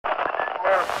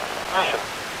Mission.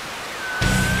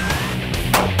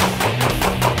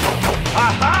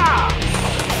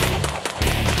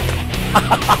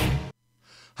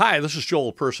 Hi, this is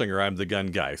Joel Persinger. I'm the Gun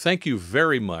Guy. Thank you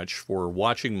very much for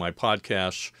watching my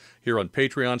podcasts here on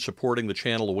Patreon, supporting the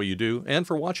channel the way you do, and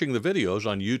for watching the videos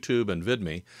on YouTube and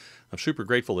VidMe. I'm super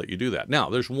grateful that you do that. Now,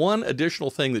 there's one additional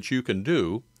thing that you can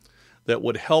do that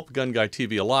would help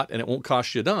GunGuyTV a lot, and it won't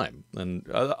cost you a dime. And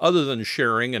other than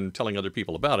sharing and telling other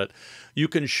people about it, you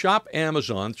can shop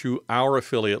Amazon through our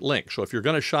affiliate link. So if you're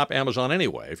going to shop Amazon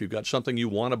anyway, if you've got something you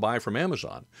want to buy from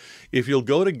Amazon, if you'll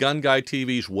go to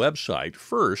GunGuyTV's website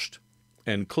first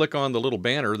and click on the little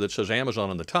banner that says Amazon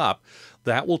on the top,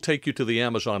 that will take you to the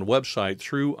Amazon website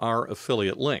through our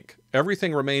affiliate link.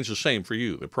 Everything remains the same for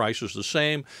you. The price is the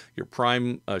same, your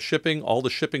prime shipping, all the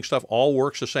shipping stuff all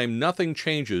works the same. Nothing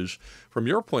changes from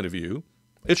your point of view.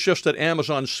 It's just that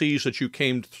Amazon sees that you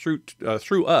came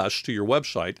through us to your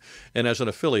website, and as an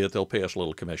affiliate, they'll pay us a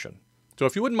little commission. So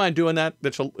if you wouldn't mind doing that,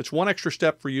 it's one extra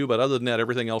step for you, but other than that,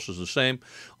 everything else is the same.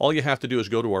 All you have to do is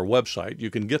go to our website. You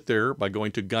can get there by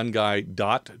going to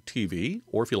GunGuy.tv,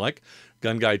 or if you like,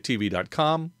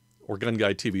 GunGuyTV.com or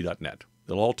GunGuyTV.net.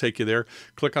 They'll all take you there.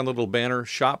 Click on the little banner,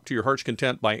 shop to your heart's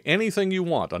content, buy anything you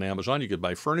want on Amazon. You could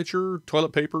buy furniture,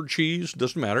 toilet paper, cheese,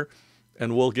 doesn't matter,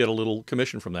 and we'll get a little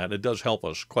commission from that. It does help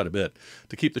us quite a bit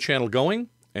to keep the channel going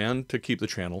and to keep the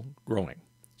channel growing.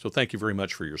 So thank you very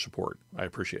much for your support. I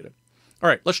appreciate it. All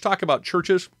right, let's talk about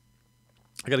churches.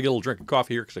 I got to get a little drink of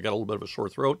coffee here because I got a little bit of a sore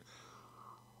throat.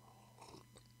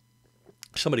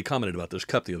 Somebody commented about this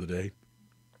cup the other day.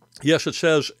 Yes, it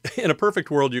says, in a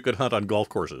perfect world, you could hunt on golf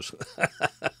courses.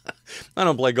 I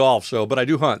don't play golf, but I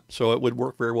do hunt, so it would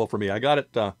work very well for me. I got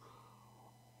it, I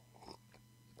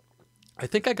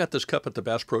think I got this cup at the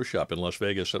Bass Pro Shop in Las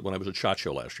Vegas when I was at SHOT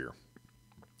Show last year.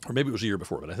 Or maybe it was the year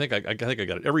before, but I think I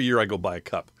got it. Every year I go buy a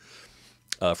cup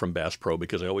from Bass Pro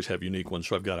because I always have unique ones,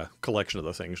 so I've got a collection of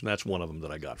the things, and that's one of them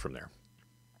that I got from there.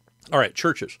 All right,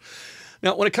 churches.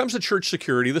 Now, when it comes to church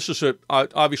security, this is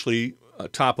obviously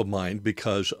top of mind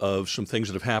because of some things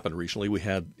that have happened recently. We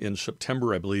had in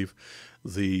September, I believe,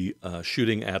 the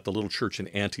shooting at the little church in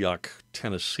Antioch,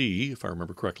 Tennessee, if I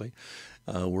remember correctly,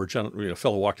 where a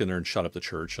fellow walked in there and shot up the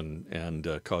church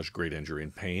and caused great injury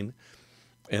and pain.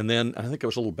 And then I think it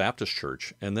was a little Baptist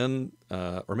church, and then,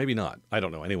 or maybe not, I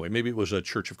don't know. Anyway, maybe it was a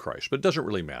Church of Christ, but it doesn't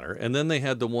really matter. And then they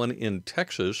had the one in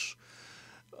Texas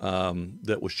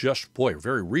that was just,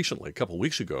 very recently, a couple of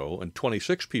weeks ago, and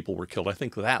 26 people were killed. I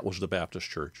think that was the Baptist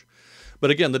church.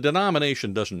 But again, the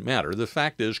denomination doesn't matter. The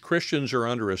fact is Christians are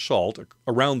under assault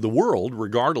around the world,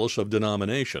 regardless of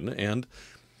denomination, and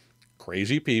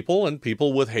crazy people and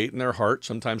people with hate in their heart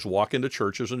sometimes walk into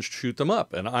churches and shoot them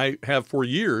up. And I have for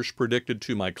years predicted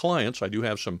to my clients, I do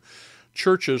have some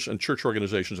churches and church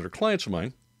organizations that are clients of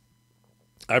mine,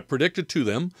 I've predicted to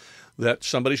them that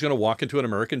somebody's going to walk into an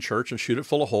American church and shoot it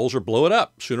full of holes or blow it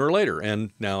up sooner or later.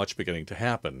 And now it's beginning to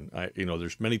happen.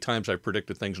 There's many times I've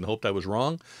predicted things and hoped I was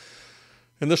wrong.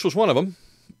 And this was one of them,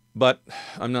 but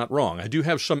I'm not wrong. I do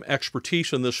have some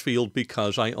expertise in this field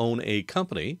because I own a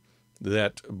company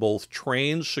that both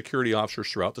trains security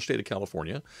officers throughout the state of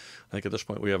California. I think at this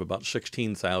point we have about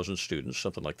 16,000 students,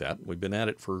 something like that. We've been at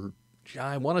it for,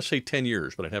 I want to say 10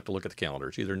 years, but I'd have to look at the calendar.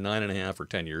 It's either 9.5 or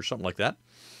 10 years, something like that.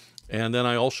 And then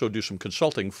I also do some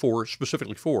consulting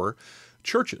specifically for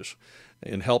churches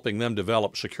in helping them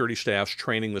develop security staffs,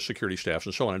 training the security staffs,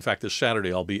 and so on. In fact, this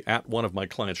Saturday I'll be at one of my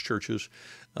clients' churches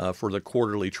for the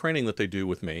quarterly training that they do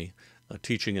with me,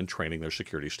 teaching and training their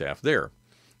security staff there.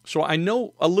 So I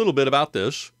know a little bit about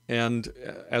this, and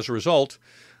as a result,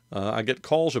 I get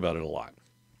calls about it a lot.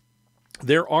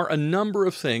 There are a number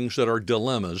of things that are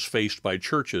dilemmas faced by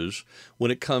churches when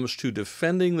it comes to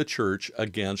defending the church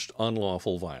against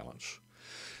unlawful violence.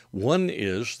 One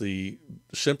is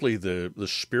simply the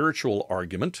spiritual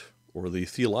argument or the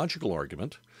theological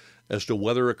argument as to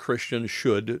whether a Christian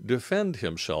should defend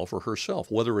himself or herself,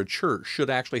 whether a church should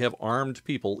actually have armed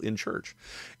people in church.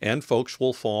 And folks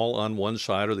will fall on one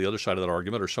side or the other side of that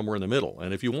argument or somewhere in the middle.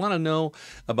 And if you want to know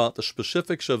about the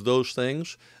specifics of those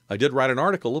things, I did write an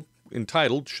article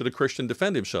entitled, Should a Christian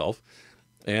Defend Himself?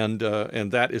 And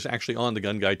that is actually on the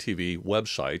GunGuyTV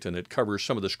website, and it covers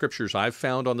some of the scriptures I've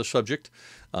found on the subject.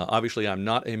 Obviously, I'm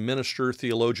not a minister,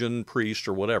 theologian, priest,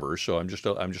 or whatever, so I'm just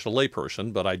a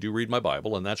layperson, but I do read my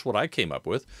Bible, and that's what I came up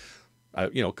with.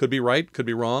 Could be right, could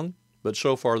be wrong, but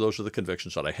so far those are the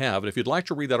convictions that I have. And if you'd like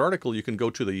to read that article, you can go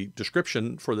to the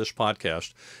description for this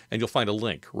podcast, and you'll find a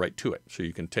link right to it, so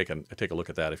you can take a look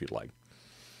at that if you'd like.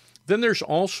 Then there's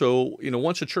also,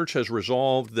 once a church has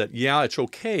resolved that, yeah, it's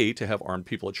okay to have armed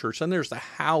people at church, then there's the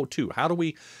how-to. How do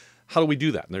we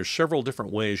do that? And there's several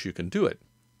different ways you can do it.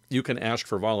 You can ask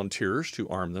for volunteers to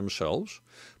arm themselves,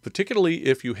 particularly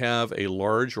if you have a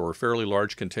large or fairly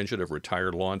large contingent of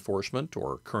retired law enforcement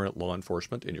or current law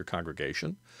enforcement in your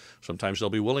congregation. Sometimes they'll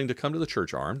be willing to come to the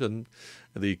church armed, and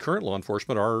the current law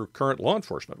enforcement are current law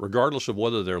enforcement. Regardless of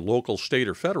whether they're local, state,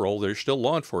 or federal, they're still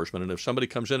law enforcement, and if somebody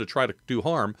comes in to try to do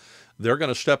harm, they're going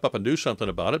to step up and do something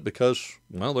about it because,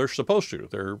 well, they're supposed to.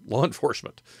 They're law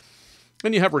enforcement.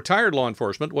 And you have retired law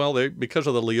enforcement. Well, because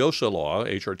of the LEOSA law,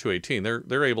 H.R. 218,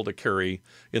 they're able to carry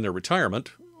in their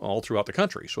retirement all throughout the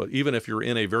country. So even if you're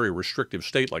in a very restrictive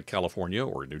state like California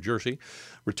or New Jersey,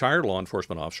 retired law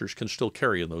enforcement officers can still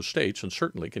carry in those states and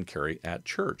certainly can carry at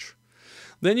church.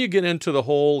 Then you get into the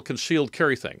whole concealed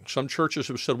carry thing. Some churches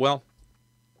have said, well,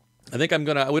 I think we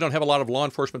don't have a lot of law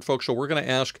enforcement folks, so we're going to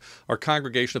ask our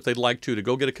congregation if they'd like to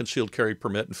go get a concealed carry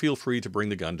permit and feel free to bring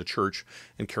the gun to church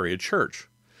and carry at church.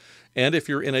 And if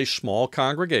you're in a small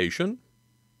congregation,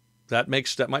 that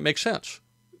might make sense,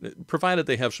 provided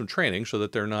they have some training so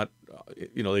that they're not,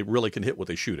 they really can hit what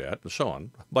they shoot at and so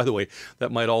on. By the way,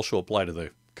 that might also apply to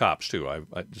the cops too.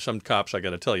 Some cops, I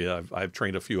got to tell you, I've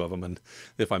trained a few of them, and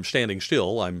if I'm standing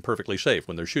still, I'm perfectly safe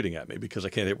when they're shooting at me because I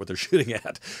can't hit what they're shooting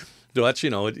at. So that's,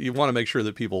 you want to make sure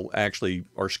that people actually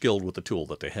are skilled with the tool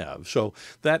that they have. So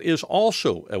that is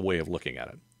also a way of looking at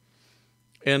it.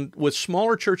 And with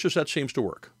smaller churches, that seems to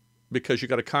work, because you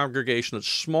got a congregation that's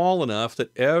small enough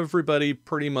that everybody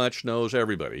pretty much knows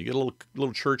everybody. You get a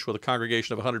little church with a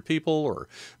congregation of 100 people or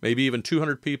maybe even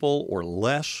 200 people or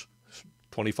less,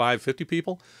 25, 50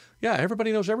 people. Yeah,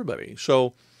 everybody knows everybody.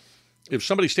 So if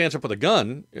somebody stands up with a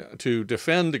gun to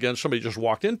defend against somebody who just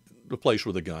walked in the place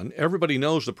with a gun, everybody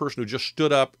knows the person who just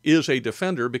stood up is a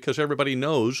defender because everybody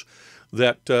knows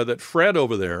that Fred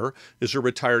over there is a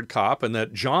retired cop and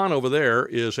that John over there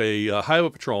is a highway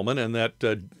patrolman and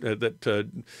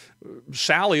that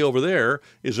Sally over there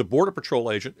is a border patrol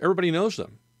agent. Everybody knows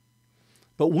them.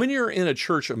 But when you're in a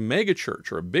church, a mega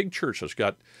church or a big church that's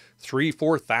got 3,000,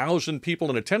 4,000 people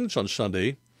in attendance on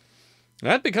Sunday,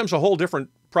 that becomes a whole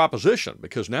different proposition,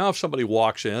 because now if somebody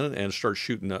walks in and starts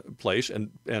shooting a place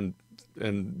and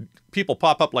people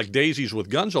pop up like daisies with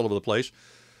guns all over the place,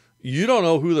 you don't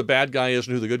know who the bad guy is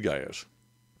and who the good guy is.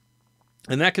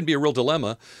 And that can be a real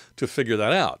dilemma to figure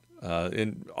that out.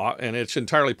 And it's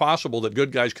entirely possible that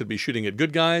good guys could be shooting at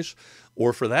good guys,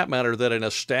 or for that matter, that an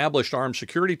established armed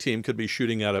security team could be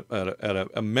shooting at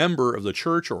a member of the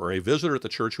church or a visitor at the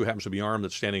church who happens to be armed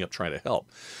that's standing up trying to help.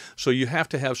 So you have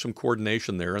to have some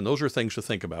coordination there, and those are things to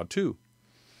think about too.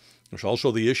 There's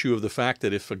also the issue of the fact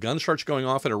that if a gun starts going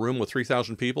off in a room with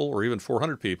 3,000 people or even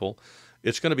 400 people,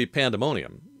 it's going to be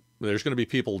pandemonium. There's going to be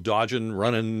people dodging,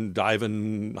 running,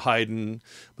 diving, hiding,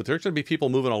 but there's going to be people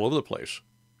moving all over the place.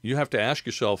 You have to ask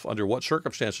yourself, under what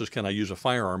circumstances can I use a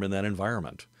firearm in that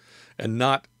environment and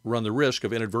not run the risk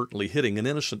of inadvertently hitting an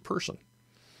innocent person?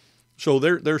 So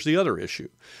there's the other issue.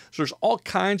 So there's all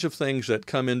kinds of things that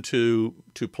come into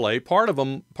play. Part of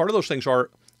those things are,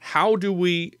 how do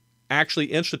we actually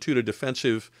institute a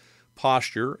defensive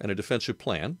posture and a defensive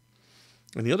plan?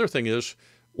 And the other thing is,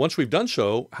 once we've done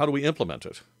so, how do we implement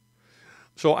it?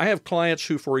 So I have clients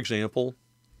who, for example,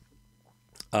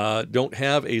 don't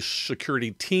have a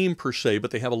security team per se,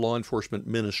 but they have a law enforcement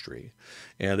ministry.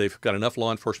 And they've got enough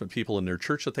law enforcement people in their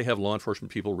church that they have law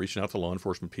enforcement people reaching out to law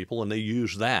enforcement people, and they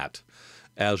use that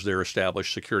as their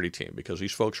established security team, because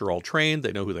these folks are all trained,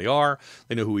 they know who they are,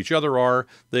 they know who each other are,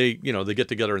 they get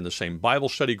together in the same Bible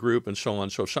study group and so on.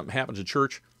 So if something happens in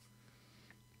church,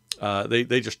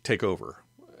 they just take over.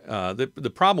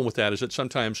 The problem with that is that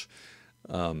sometimes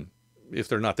if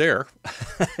they're not there,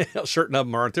 certain of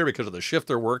them aren't there because of the shift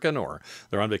they're working or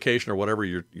they're on vacation or whatever,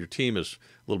 your team is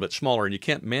a little bit smaller and you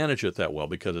can't manage it that well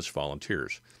because it's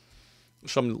volunteers.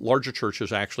 Some larger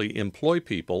churches actually employ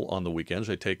people on the weekends.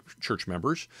 They take church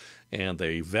members and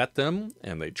they vet them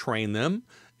and they train them.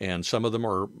 And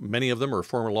many of them are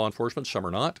former law enforcement, some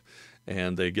are not.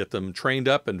 And they get them trained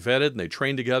up and vetted, and they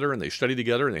train together and they study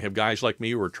together. And they have guys like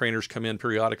me who are trainers come in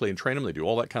periodically and train them. They do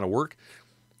all that kind of work.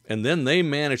 And then they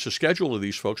manage the schedule of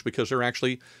these folks because they're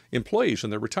actually employees in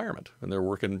their retirement. And they're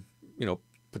working,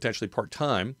 potentially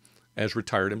part-time as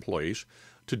retired employees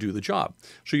to do the job.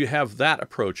 So you have that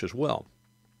approach as well.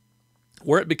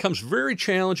 Where it becomes very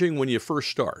challenging when you first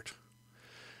start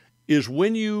is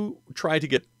when you've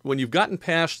gotten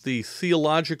past the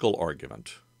theological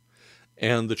argument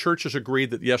and the church has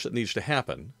agreed that, yes, it needs to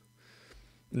happen.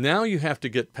 Now you have to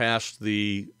get past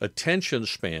the attention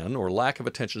span or lack of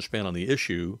attention span on the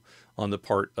issue on the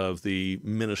part of the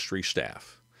ministry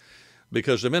staff.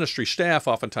 Because the ministry staff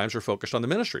oftentimes are focused on the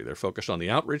ministry. They're focused on the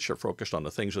outreach. They're focused on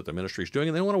the things that the ministry is doing,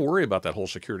 and they don't want to worry about that whole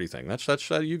security thing. That's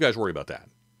you guys worry about that.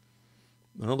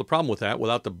 Well, the problem with that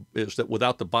is that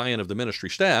without the buy-in of the ministry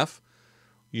staff,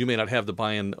 you may not have the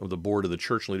buy-in of the board of the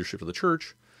church, leadership of the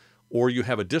church, or you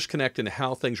have a disconnect in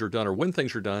how things are done or when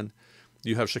things are done.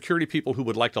 You have security people who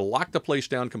would like to lock the place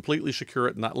down, completely secure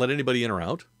it, and not let anybody in or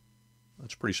out.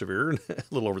 That's pretty severe and a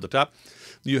little over the top.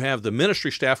 You have the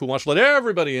ministry staff who wants to let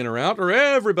everybody in or out, or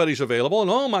everybody's available,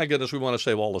 and oh my goodness, we want to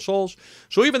save all the souls.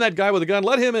 So even that guy with a gun,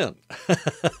 let him in.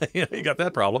 You got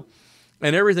that problem.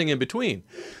 And everything in between.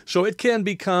 So it can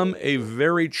become a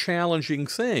very challenging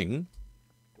thing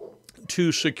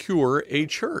to secure a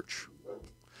church.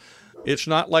 It's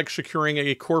not like securing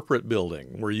a corporate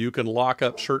building where you can lock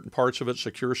up certain parts of it,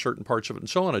 secure certain parts of it, and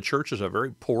so on. A church is a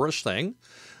very porous thing.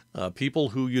 People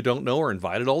who you don't know are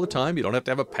invited all the time. You don't have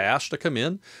to have a pass to come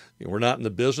in. We're not in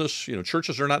the business,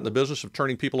 churches are not in the business of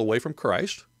turning people away from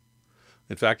Christ.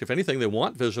 In fact, if anything, they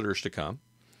want visitors to come.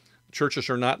 Churches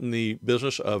are not in the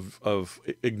business of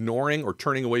ignoring or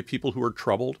turning away people who are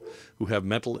troubled, who have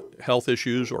mental health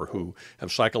issues or who have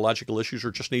psychological issues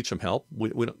or just need some help.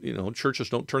 Churches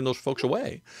don't turn those folks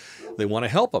away. They want to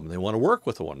help them. They want to work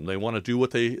with them. They want to do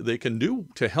what they can do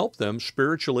to help them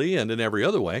spiritually and in every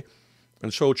other way.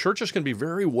 And so churches can be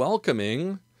very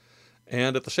welcoming,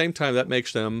 and at the same time, that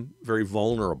makes them very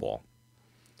vulnerable.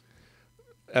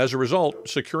 As a result,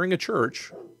 securing a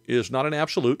church is not an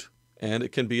absolute, and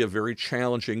it can be a very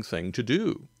challenging thing to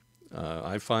do.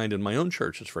 I find in my own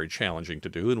church it's very challenging to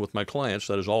do, and with my clients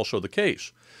that is also the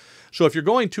case. So if you're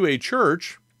going to a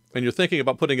church and you're thinking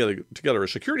about putting together a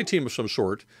security team of some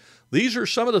sort, these are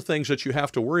some of the things that you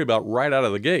have to worry about right out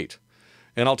of the gate.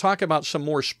 And I'll talk about some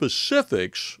more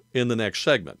specifics in the next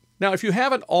segment. Now, if you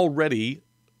haven't already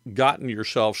gotten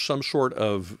yourself some sort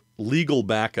of legal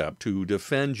backup to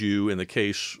defend you in the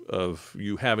case of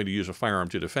you having to use a firearm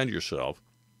to defend yourself,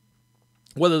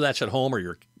 whether that's at home or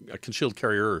you're a concealed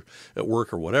carrier or at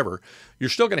work or whatever, you're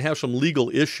still going to have some legal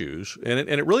issues. And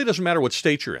it really doesn't matter what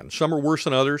state you're in. Some are worse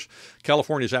than others.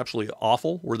 California is absolutely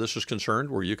awful where this is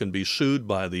concerned, where you can be sued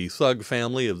by the thug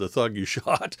family of the thug you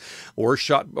shot, or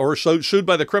sued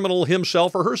by the criminal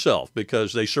himself or herself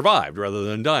because they survived rather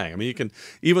than dying. I mean, you can,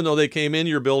 even though they came in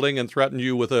your building and threatened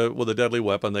you with a deadly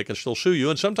weapon, they can still sue you,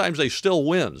 and sometimes they still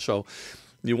win. So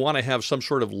you want to have some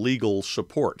sort of legal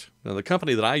support. Now, the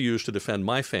company that I use to defend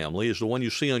my family is the one you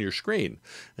see on your screen,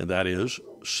 and that is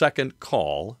Second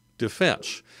Call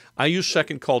Defense. I use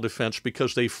Second Call Defense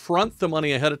because they front the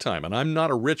money ahead of time, and I'm not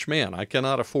a rich man. I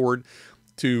cannot afford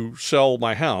to sell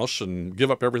my house and give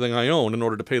up everything I own in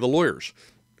order to pay the lawyers.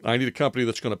 I need a company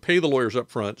that's going to pay the lawyers up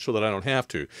front so that I don't have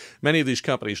to. Many of these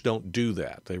companies don't do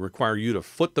that. They require you to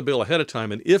foot the bill ahead of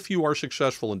time, and if you are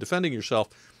successful in defending yourself,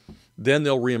 then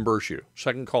they'll reimburse you.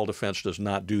 Second Call Defense does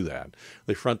not do that.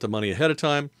 They front the money ahead of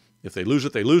time. If they lose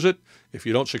it, they lose it. If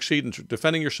you don't succeed in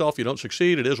defending yourself, you don't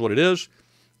succeed. It is what it is.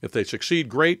 If they succeed,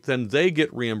 great. Then they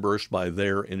get reimbursed by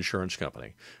their insurance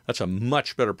company. That's a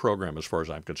much better program as far as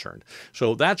I'm concerned.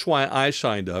 So that's why I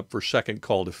signed up for Second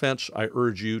Call Defense. I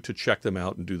urge you to check them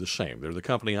out and do the same. They're the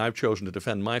company I've chosen to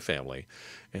defend my family,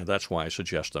 and that's why I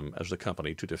suggest them as the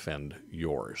company to defend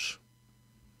yours.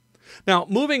 Now,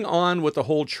 moving on with the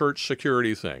whole church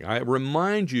security thing, I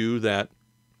remind you that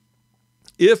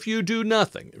if you do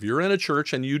nothing, if you're in a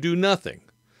church and you do nothing,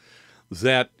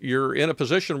 that you're in a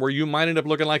position where you might end up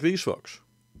looking like these folks.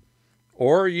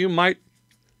 Or you might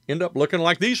end up looking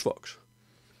like these folks.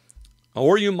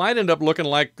 Or you might end up looking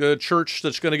like the church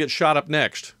that's going to get shot up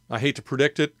next. I hate to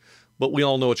predict it, but we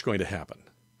all know it's going to happen.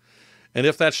 And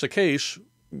if that's the case,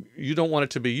 you don't want it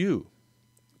to be you.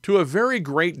 To a very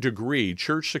great degree,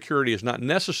 church security is not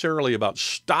necessarily about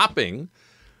stopping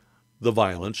the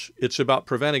violence. It's about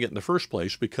preventing it in the first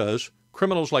place, because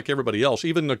criminals, like everybody else,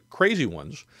 even the crazy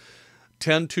ones,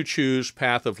 tend to choose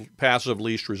paths of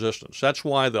least resistance. That's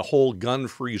why the whole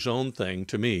gun-free zone thing,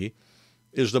 to me,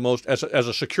 is the most, as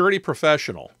a security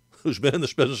professional who's been in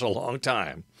this business a long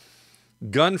time,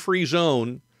 gun-free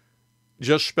zone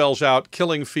just spells out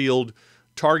killing field,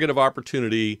 target of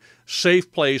opportunity,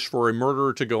 safe place for a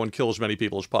murderer to go and kill as many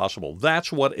people as possible.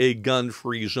 That's what a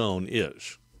gun-free zone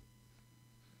is.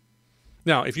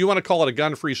 Now, if you want to call it a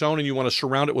gun-free zone and you want to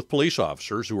surround it with police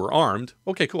officers who are armed,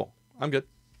 okay, cool. I'm good.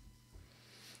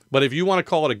 But if you want to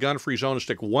call it a gun-free zone and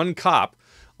stick one cop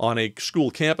on a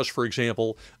school campus, for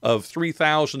example, of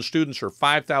 3,000 students or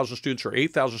 5,000 students or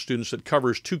 8,000 students that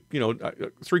covers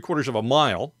 3/4 of a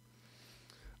mile,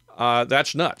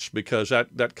 that's nuts, because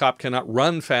that cop cannot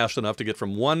run fast enough to get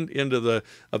from one end of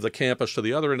the campus to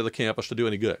the other end of the campus to do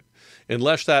any good.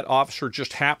 Unless that officer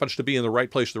just happens to be in the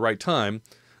right place at the right time,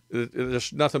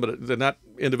 there's nothing but that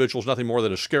individual is nothing more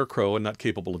than a scarecrow and not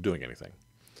capable of doing anything.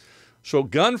 So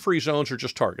gun-free zones are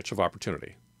just targets of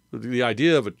opportunity. The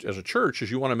idea of it as a church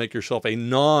is you want to make yourself a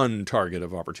non-target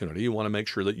of opportunity. You want to make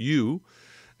sure that you,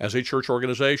 as a church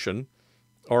organization,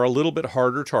 are a little bit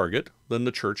harder target than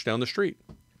the church down the street.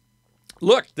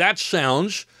 Look, that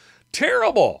sounds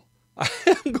terrible.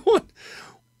 I'm going,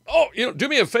 oh, do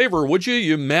me a favor, would you,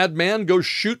 you madman? Go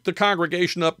shoot the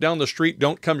congregation up down the street.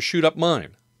 Don't come shoot up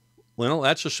mine. Well,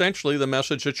 that's essentially the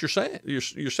message that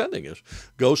you're sending is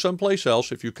go someplace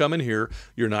else. If you come in here,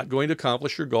 you're not going to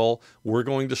accomplish your goal. We're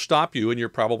going to stop you, and you're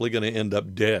probably going to end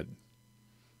up dead.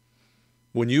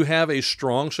 When you have a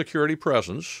strong security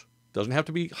presence, doesn't have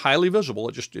to be highly visible.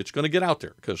 It's going to get out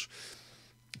there because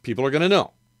people are going to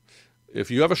know. If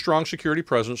you have a strong security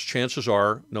presence, chances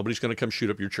are nobody's going to come shoot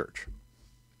up your church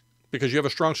because you have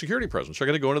a strong security presence. They're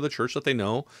going to go into the church that they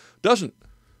know doesn't.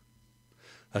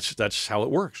 That's how it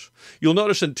works. You'll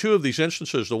notice in two of these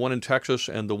instances, the one in Texas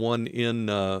and the one in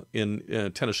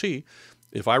Tennessee,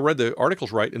 if I read the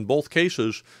articles right, in both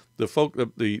cases,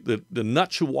 the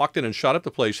nuts who walked in and shot up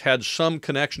the place had some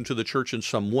connection to the church in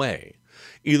some way.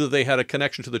 Either they had a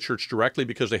connection to the church directly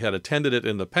because they had attended it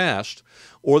in the past,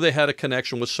 or they had a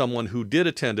connection with someone who did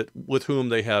attend it with whom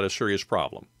they had a serious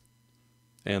problem,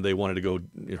 and they wanted to go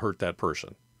hurt that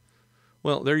person.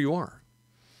 Well, there you are.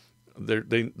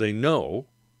 They know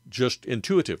just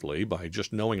intuitively, by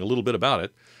just knowing a little bit about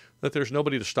it, that there's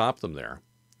nobody to stop them there.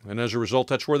 And as a result,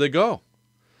 that's where they go.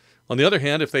 On the other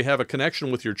hand, if they have a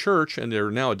connection with your church and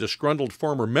they're now a disgruntled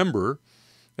former member,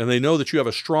 and they know that you have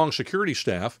a strong security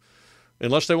staff,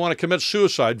 unless they want to commit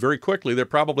suicide very quickly, they're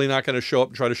probably not going to show up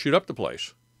and try to shoot up the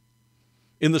place.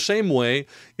 In the same way,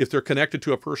 if they're connected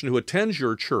to a person who attends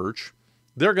your church,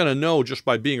 they're going to know just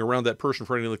by being around that person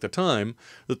for any length of time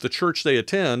that the church they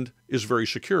attend is very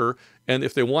secure. And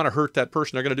if they want to hurt that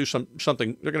person, they're going to do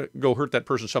something. They're going to go hurt that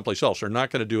person someplace else. They're not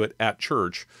going to do it at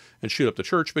church and shoot up the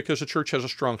church because the church has a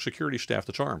strong security staff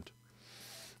that's armed.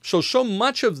 So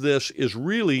much of this is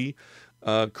really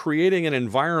creating an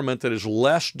environment that is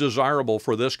less desirable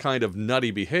for this kind of nutty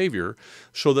behavior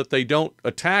so that they don't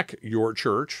attack your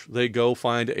church. They go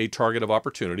find a target of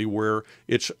opportunity where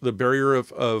it's the barrier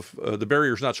the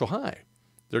barrier is not so high.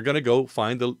 They're going to go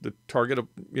find the target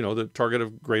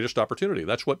of greatest opportunity.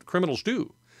 That's what criminals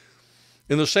do.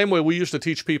 In the same way, we used to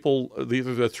teach people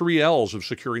the 3 L's of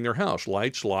securing their house: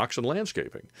 lights, locks, and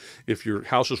landscaping. If your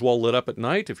house is well lit up at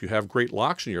night, if you have great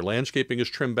locks and your landscaping is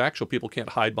trimmed back so people can't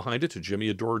hide behind it to jimmy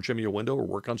a door or jimmy a window or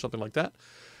work on something like that,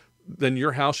 then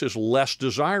your house is less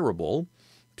desirable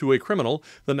to a criminal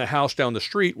than the house down the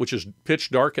street, which is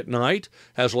pitch dark at night,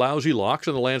 has lousy locks,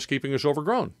 and the landscaping is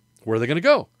overgrown. Where are they going to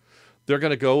go? They're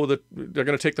going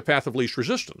to take the path of least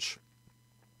resistance.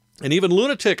 And even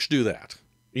lunatics do that.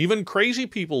 Even crazy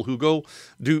people who go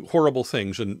do horrible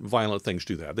things and violent things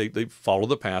do that. They follow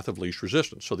the path of least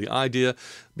resistance. So the idea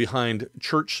behind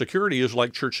church security is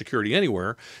like church security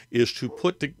anywhere, is to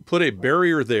put a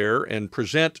barrier there and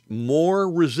present more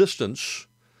resistance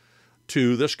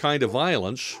to this kind of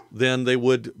violence than they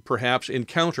would perhaps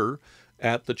encounter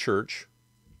at the church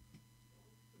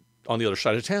on the other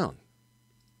side of town.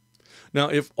 Now,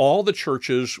 if all the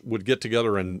churches would get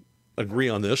together and agree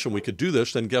on this and we could do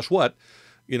this, then guess what?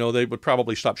 They would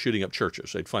probably stop shooting up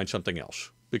churches. They'd find something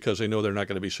else because they know they're not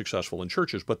going to be successful in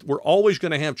churches. But we're always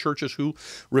going to have churches who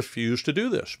refuse to do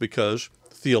this because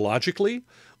theologically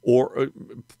or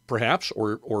perhaps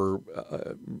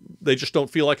they just don't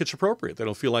feel like it's appropriate. They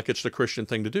don't feel like it's the Christian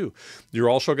thing to do. You're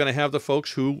also going to have the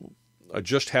folks who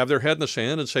just have their head in the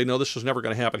sand and say, no, this is never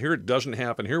going to happen here. It doesn't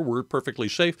happen here. We're perfectly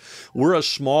safe. We're a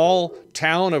small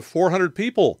town of 400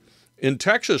 people in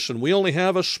Texas, and we only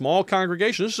have a small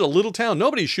congregation. This is a little town.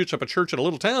 Nobody shoots up a church in a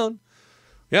little town.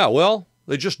 Yeah, well,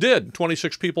 they just did.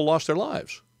 26 people lost their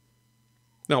lives.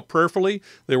 Now, prayerfully,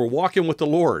 they were walking with the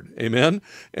Lord. Amen?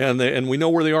 And we know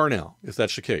where they are now, if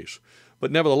that's the case.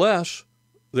 But nevertheless,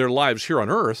 their lives here on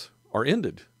earth are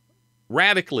ended.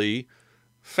 Radically,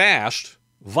 fast,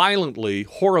 violently,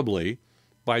 horribly,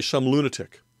 by some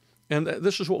lunatic. And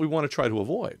this is what we want to try to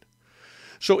avoid.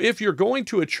 So if you're going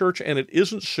to a church and it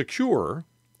isn't secure,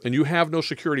 and you have no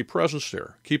security presence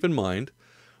there, keep in mind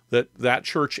that that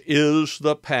church is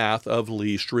the path of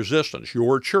least resistance.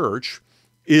 Your church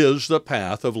is the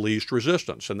path of least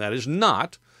resistance, and that is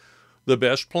not the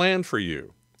best plan for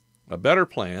you. A better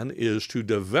plan is to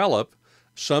develop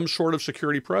some sort of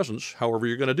security presence, however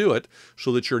you're going to do it,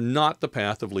 so that you're not the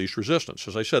path of least resistance.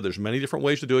 As I said, there's many different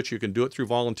ways to do it. You can do it through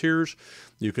volunteers.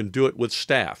 You can do it with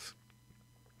staff.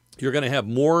 You're going to have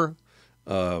more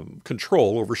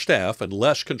control over staff and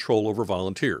less control over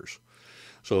volunteers.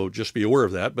 So just be aware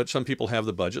of that. But some people have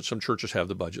the budget, some churches have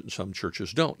the budget, and some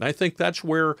churches don't. And I think that's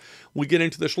where we get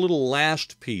into this little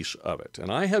last piece of it.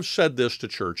 And I have said this to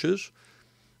churches,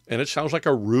 And it sounds like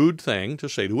a rude thing to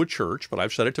say to a church, but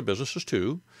I've said it to businesses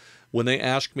too. When they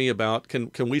ask me about,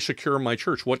 can we secure my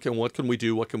church? What can we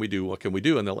do? What can we do? What can we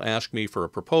do? And they'll ask me for a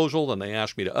proposal, and they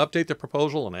ask me to update the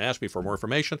proposal, and they ask me for more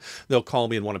information. They'll call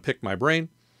me and want to pick my brain.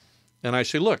 And I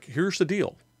say, look, here's the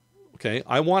deal. Okay,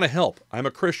 I want to help. I'm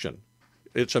a Christian.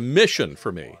 It's a mission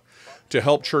for me to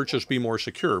help churches be more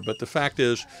secure. But the fact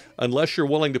is, unless you're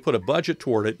willing to put a budget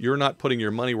toward it, you're not putting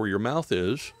your money where your mouth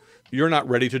is. You're not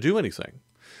ready to do anything.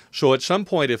 So at some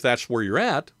point, if that's where you're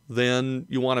at, then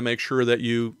you want to make sure that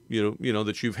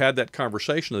that you've had that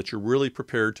conversation, that you're really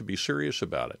prepared to be serious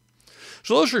about it.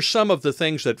 So those are some of the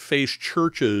things that face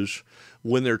churches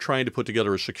when they're trying to put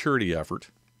together a security effort.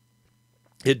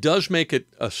 It does make it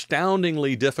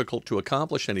astoundingly difficult to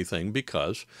accomplish anything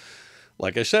because,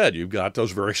 like I said, you've got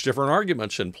those various different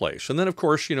arguments in place. And then, of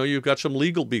course, you've got some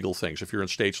legal things. If you're in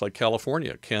states like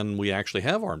California, can we actually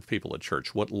have armed people at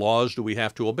church? What laws do we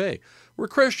have to obey? We're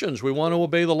Christians. We want to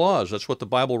obey the laws. That's what the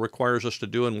Bible requires us to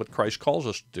do, and what Christ calls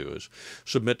us to do is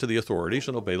submit to the authorities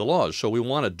and obey the laws. So we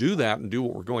want to do that and do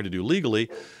what we're going to do legally.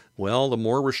 Well, the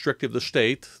more restrictive the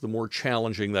state, the more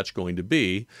challenging that's going to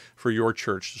be for your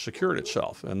church to secure it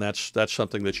itself. And that's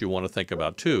something that you want to think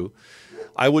about too.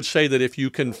 I would say that if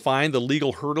you can find the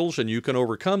legal hurdles and you can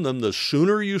overcome them, the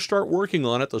sooner you start working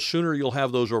on it, the sooner you'll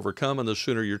have those overcome, and the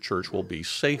sooner your church will be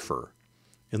safer.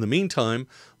 In the meantime,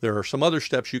 there are some other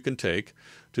steps you can take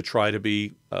to try to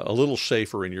be a little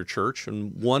safer in your church.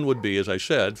 And one would be, as I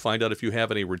said, find out if you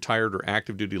have any retired or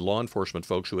active duty law enforcement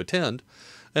folks who attend,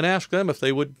 and ask them if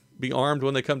they would be armed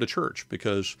when they come to church.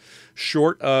 Because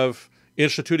short of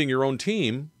instituting your own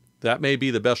team, that may be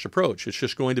the best approach. It's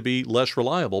just going to be less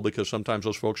reliable because sometimes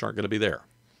those folks aren't going to be there.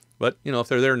 But, if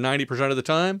they're there 90% of the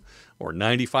time or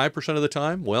 95% of the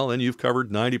time, well, then you've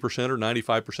covered 90% or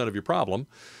 95% of your problem.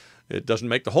 It doesn't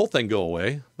make the whole thing go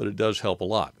away, but it does help a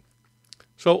lot.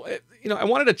 So, I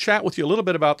wanted to chat with you a little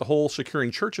bit about the whole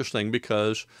securing churches thing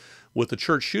because with the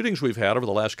church shootings we've had over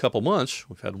the last couple months,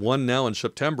 we've had one now in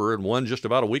September and one just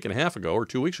about a week and a half ago or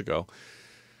 2 weeks ago.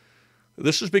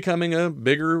 This is becoming a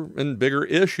bigger and bigger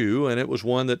issue, and it was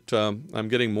one that I'm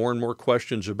getting more and more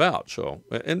questions about. So,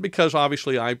 and because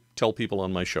obviously I tell people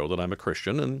on my show that I'm a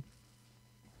Christian, and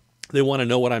they want to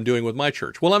know what I'm doing with my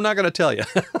church. Well, I'm not going to tell you,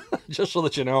 just so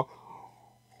that you know.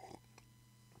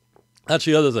 That's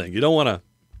the other thing. You don't want to,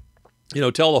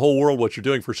 tell the whole world what you're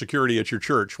doing for security at your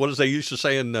church. What does they used to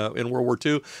say in World War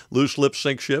II? Loose lips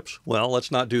sink ships. Well,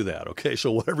 let's not do that. Okay,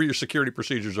 so whatever your security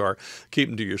procedures are, keep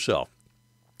them to yourself.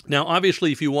 Now,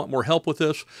 obviously, if you want more help with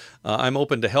this, I'm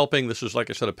open to helping. This is, like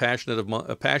I said, a passion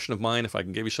of mine. If I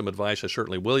can give you some advice, I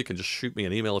certainly will. You can just shoot me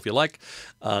an email if you like.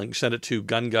 You can send it to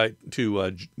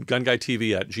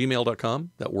GunGuyTV at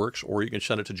gmail.com. That works. Or you can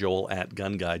send it to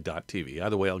Joel@GunGuy.tv.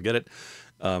 Either way, I'll get it.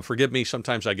 Forgive me.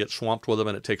 Sometimes I get swamped with them,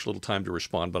 and it takes a little time to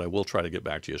respond, but I will try to get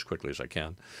back to you as quickly as I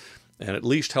can. And at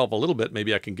least help a little bit.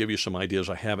 Maybe I can give you some ideas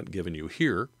I haven't given you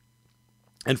here.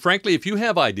 And frankly, if you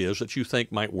have ideas that you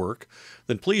think might work,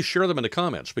 then please share them in the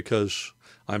comments because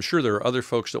I'm sure there are other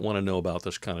folks that want to know about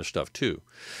this kind of stuff too.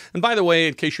 And by the way,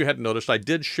 in case you hadn't noticed, I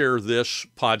did share this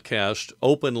podcast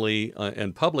openly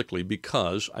and publicly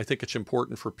because I think it's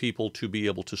important for people to be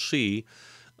able to see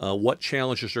what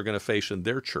challenges they're going to face in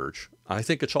their church. I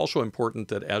think it's also important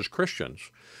that as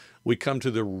Christians, we come to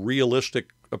the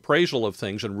realistic appraisal of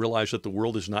things and realize that the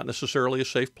world is not necessarily a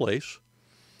safe place,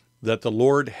 that the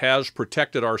Lord has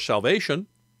protected our salvation.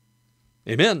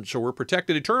 Amen. So we're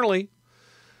protected eternally,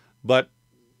 but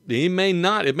it may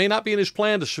not be in his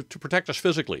plan to protect us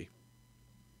physically.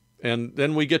 And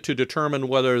then we get to determine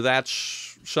whether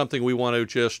that's something we want to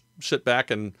just sit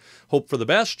back and hope for the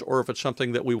best, or if it's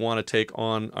something that we want to take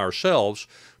on ourselves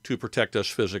to protect us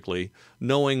physically,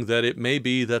 knowing that it may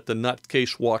be that the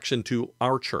nutcase walks into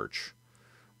our church.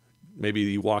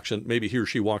 Maybe he or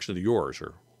she walks into yours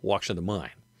or walks into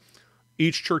mine.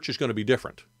 Each church is going to be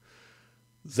different.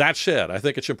 That said, I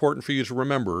think it's important for you to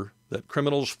remember that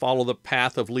criminals follow the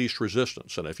path of least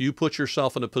resistance. And if you put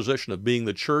yourself in a position of being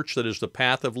the church that is the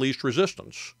path of least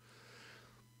resistance,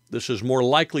 this is more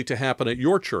likely to happen at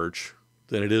your church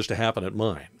than it is to happen at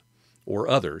mine or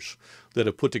others that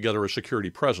have put together a security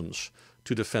presence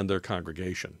to defend their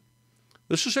congregation.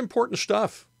 This is important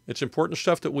stuff. It's important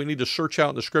stuff that we need to search out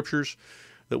in the scriptures,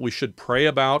 that we should pray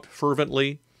about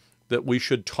fervently, that we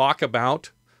should talk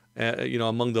about,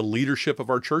 among the leadership of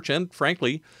our church and,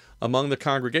 frankly, among the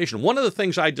congregation. One of the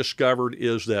things I discovered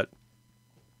is that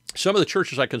some of the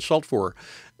churches I consult for,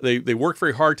 they work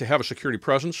very hard to have a security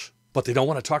presence, but they don't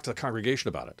want to talk to the congregation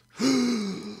about it.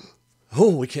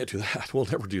 Oh, we can't do that. We'll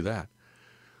never do that.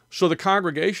 So the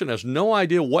congregation has no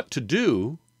idea what to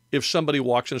do if somebody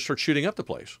walks in and starts shooting up the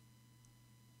place.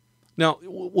 Now,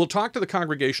 we'll talk to the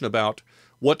congregation about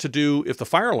what to do if the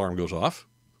fire alarm goes off.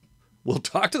 We'll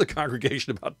talk to the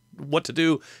congregation about what to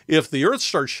do if the earth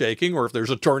starts shaking or if there's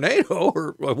a tornado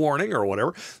or a warning or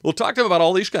whatever. We'll talk to them about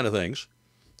all these kind of things.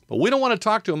 But we don't want to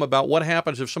talk to them about what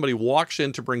happens if somebody walks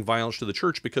in to bring violence to the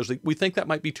church because we think that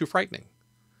might be too frightening.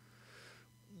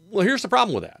 Well, here's the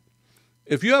problem with that.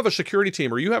 If you have a security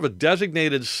team or you have a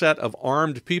designated set of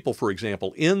armed people, for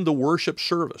example, in the worship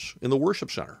service, in the worship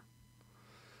center,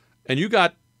 and you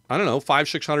got, I don't know, 500,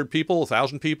 600 people,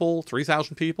 1,000 people,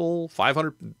 3,000 people,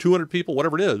 500, 200 people,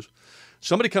 whatever it is.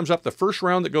 Somebody comes up, the first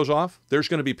round that goes off, there's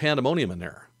going to be pandemonium in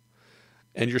there.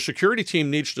 And your security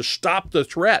team needs to stop the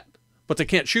threat, but they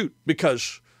can't shoot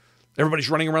because everybody's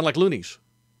running around like loonies.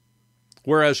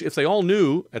 Whereas if they all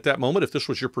knew at that moment, if this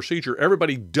was your procedure,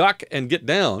 everybody duck and get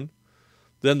down,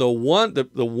 then the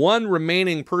one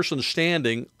remaining person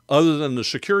standing other than the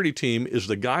security team is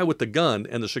the guy with the gun,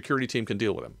 and the security team can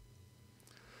deal with him.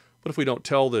 But if we don't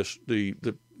tell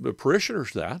the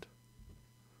parishioners that,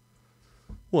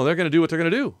 well, they're going to do what they're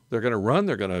going to do. They're going to run,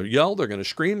 they're going to yell, they're going to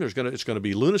scream, it's going to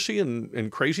be lunacy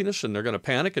and craziness, and they're going to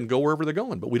panic and go wherever they're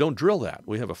going. But we don't drill that.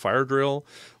 We have a fire drill,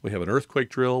 we have an earthquake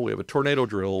drill, we have a tornado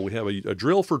drill, we have a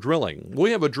drill for drilling.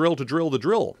 We have a drill to drill the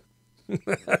drill.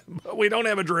 But we don't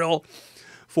have a drill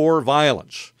for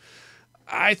violence.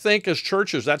 I think as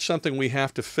churches, that's something we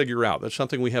have to figure out. That's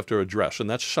something we have to address. And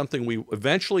that's something we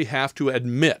eventually have to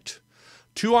admit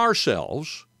to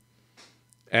ourselves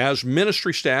as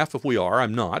ministry staff, if we are.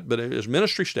 I'm not, but as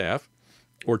ministry staff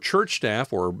or church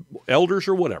staff or elders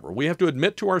or whatever, we have to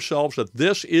admit to ourselves that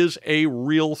this is a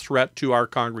real threat to our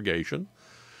congregation.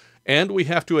 And we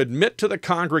have to admit to the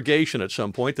congregation at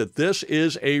some point that this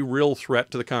is a real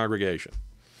threat to the congregation.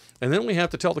 And then we have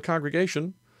to tell the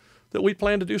congregation that we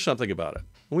plan to do something about it.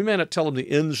 We may not tell them the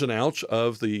ins and outs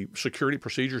of the security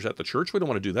procedures at the church. We don't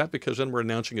want to do that because then we're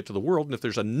announcing it to the world. And if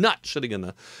there's a nut sitting in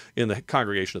the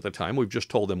congregation at the time, we've just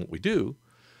told them what we do.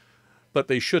 But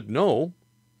they should know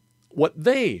what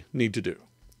they need to do.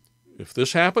 If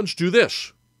this happens, do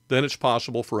this. Then it's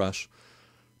possible for us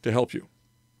to help you.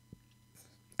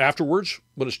 Afterwards,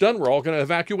 when it's done, we're all going to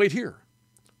evacuate here.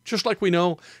 Just like we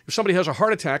know if somebody has a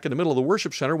heart attack in the middle of the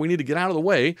worship center, we need to get out of the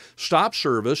way, stop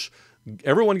service,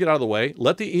 everyone get out of the way,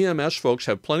 let the EMS folks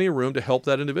have plenty of room to help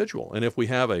that individual. And if we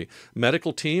have a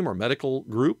medical team or medical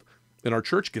group in our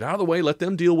church, get out of the way, let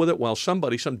them deal with it while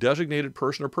somebody, some designated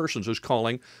person or persons is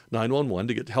calling 911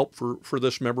 to get help for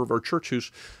this member of our church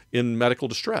who's in medical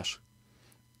distress.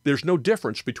 There's no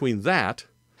difference between that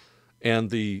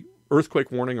and the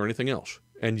earthquake warning or anything else.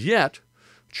 And yet,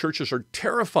 churches are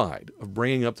terrified of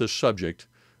bringing up this subject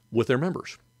with their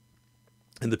members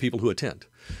and the people who attend.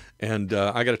 And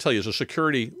I got to tell you, as a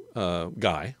security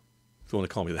guy, if you want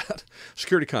to call me that,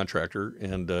 security contractor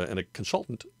and a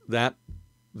consultant, that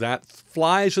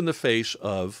flies in the face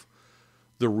of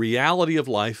the reality of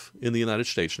life in the United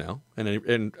States now and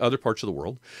in other parts of the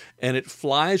world. And it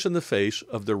flies in the face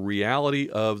of the reality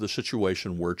of the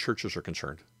situation where churches are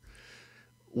concerned.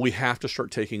 We have to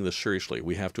start taking this seriously.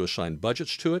 We have to assign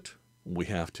budgets to it. We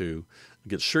have to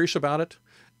get serious about it.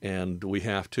 And we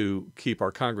have to keep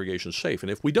our congregations safe.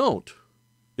 And if we don't,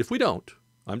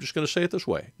 I'm just going to say it this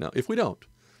way. Now, if we don't,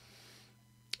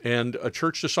 and a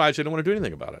church decides they don't want to do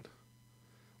anything about it,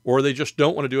 or they just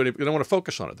don't want to do it, they don't want to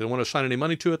focus on it, they don't want to assign any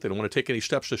money to it, they don't want to take any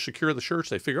steps to secure the church,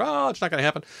 they figure, it's not going to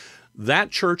happen.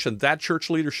 That church and that church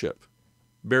leadership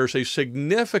bears a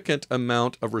significant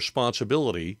amount of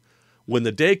responsibility when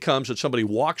the day comes that somebody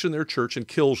walks in their church and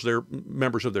kills their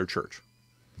members of their church.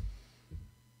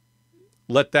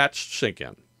 Let that sink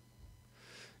in.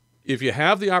 If you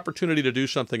have the opportunity to do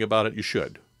something about it, you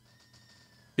should.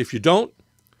 If you don't,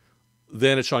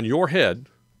 then it's on your head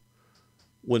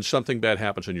when something bad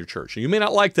happens in your church. And you may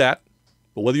not like that,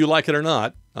 but whether you like it or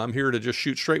not, I'm here to just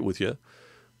shoot straight with you.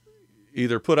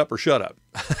 Either put up or shut up.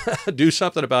 Do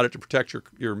something about it to protect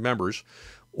your members,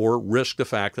 or risk the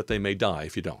fact that they may die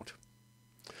if you don't.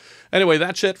 Anyway,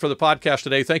 that's it for the podcast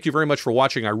today. Thank you very much for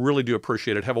watching. I really do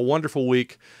appreciate it. Have a wonderful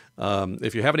week.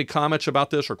 If you have any comments about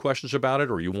this or questions about it,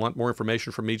 or you want more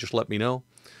information from me, just let me know.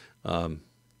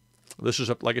 This is,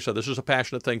 like I said, this is a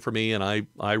passionate thing for me, and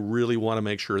I really want to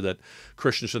make sure that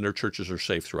Christians and their churches are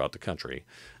safe throughout the country.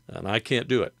 And I can't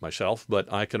do it myself,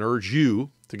 but I can urge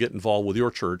you to get involved with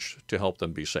your church to help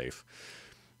them be safe.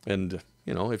 And,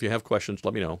 if you have questions,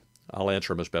 let me know. I'll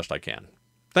answer them as best I can.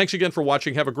 Thanks again for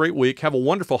watching. Have a great week. Have a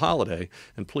wonderful holiday,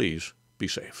 and please be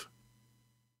safe.